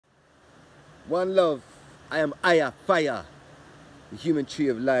One love, I am Aya Fire, the human tree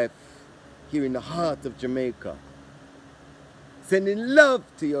of life, here in the heart of Jamaica. Sending love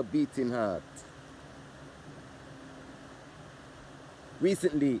to your beating heart.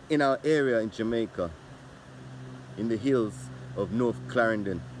 Recently, in our area in Jamaica, in the hills of North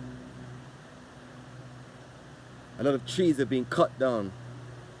Clarendon, a lot of trees are being cut down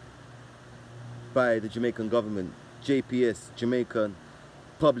by the Jamaican government, JPS, Jamaican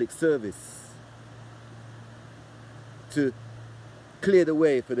Public Service, to clear the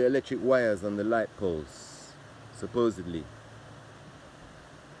way for the electric wires on the light poles, supposedly.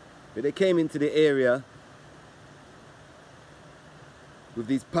 But they came into the area with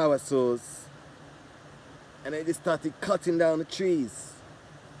these power saws and they just started cutting down the trees.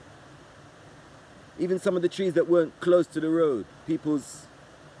 Even some of the trees that weren't close to the road, people's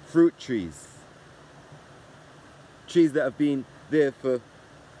fruit trees. Trees that have been there for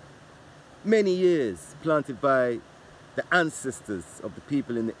many years, planted by the ancestors of the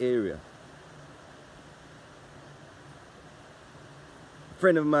people in the area. A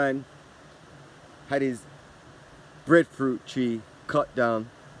friend of mine had his breadfruit tree cut down,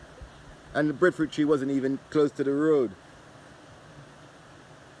 and the breadfruit tree wasn't even close to the road.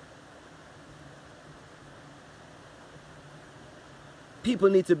 People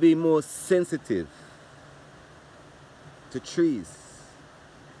need to be more sensitive to trees.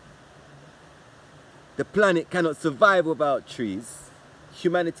 The planet cannot survive without trees.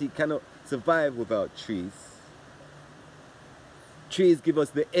 Humanity cannot survive without trees. Trees give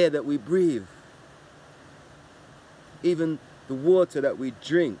us the air that we breathe. Even the water that we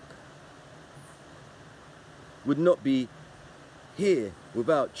drink would not be here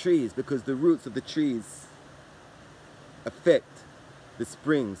without trees, because the roots of the trees affect the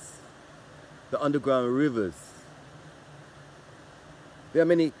springs, the underground rivers. There are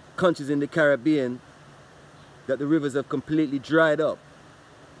many countries in the Caribbean that the rivers have completely dried up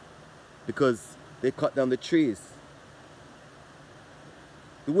because they cut down the trees.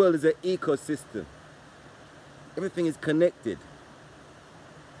 The world is an ecosystem. Everything is connected.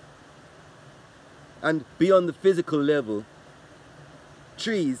 And beyond the physical level,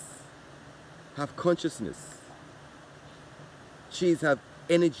 trees have consciousness. Trees have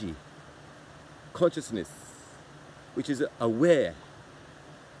energy, consciousness, which is aware.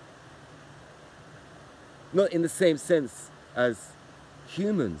 Not in the same sense as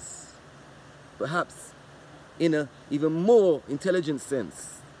humans, perhaps in an even more intelligent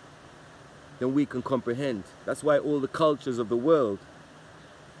sense than we can comprehend. That's why all the cultures of the world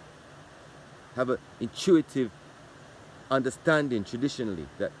have an intuitive understanding traditionally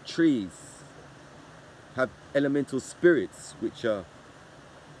that trees have elemental spirits which are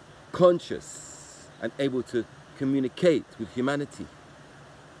conscious and able to communicate with humanity.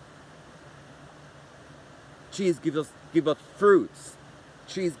 Trees give us fruits.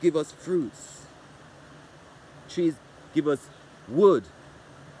 Trees give us fruits. Trees give us wood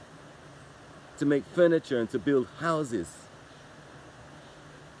to make furniture and to build houses.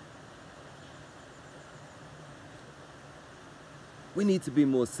 We need to be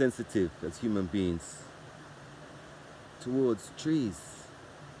more sensitive as human beings towards trees.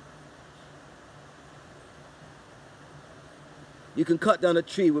 You can cut down a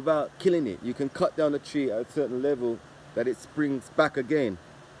tree without killing it. You can cut down a tree at a certain level that it springs back again.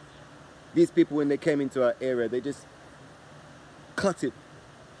 These people, when they came into our area, they just cut it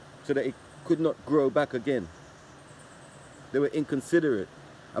so that it could not grow back again. They were inconsiderate,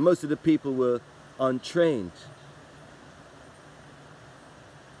 and most of the people were untrained.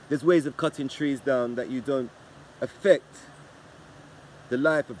 There's ways of cutting trees down that you don't affect the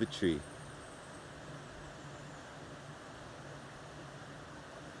life of the tree.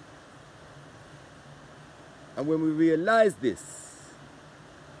 And when we realize this,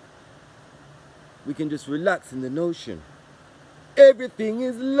 we can just relax in the notion. Everything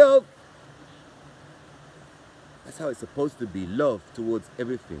is love. That's how it's supposed to be. Love towards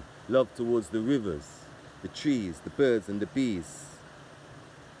everything. Love towards the rivers, the trees, the birds and the bees.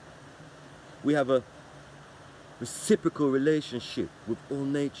 We have a reciprocal relationship with all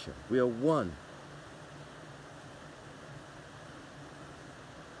nature. We are one.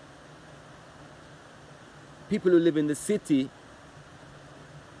 People who live in the city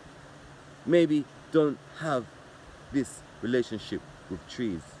maybe don't have this relationship with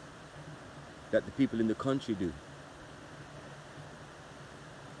trees that the people in the country do.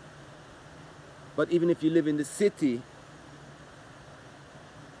 But even if you live in the city,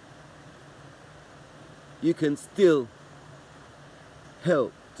 you can still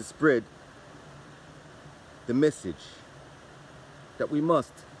help to spread the message that we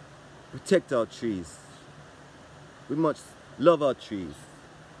must protect our trees. We must love our trees.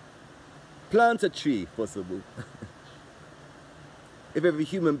 Plant a tree, if possible. If every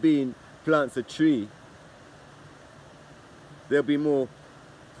human being plants a tree, there'll be more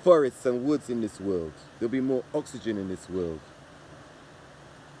forests and woods in this world. There'll be more oxygen in this world.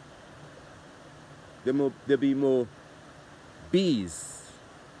 There'll be more bees,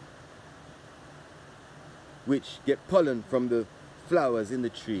 which get pollen from the flowers in the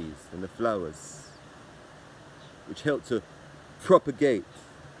trees, and the flowers, which help to propagate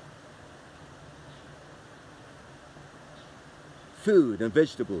food and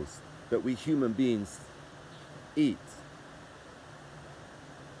vegetables that we human beings eat.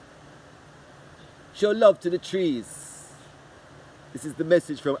 Show love to the trees. This is the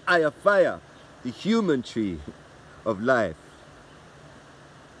message from Ayafaya, the human tree of life,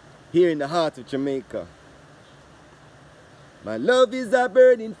 here in the heart of Jamaica. My love is a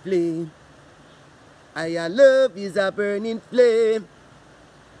burning flame. Our love is a burning flame.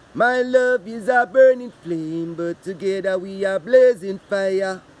 My love is a burning flame, but together we are blazing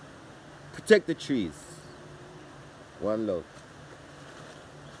fire. Protect the trees. One love.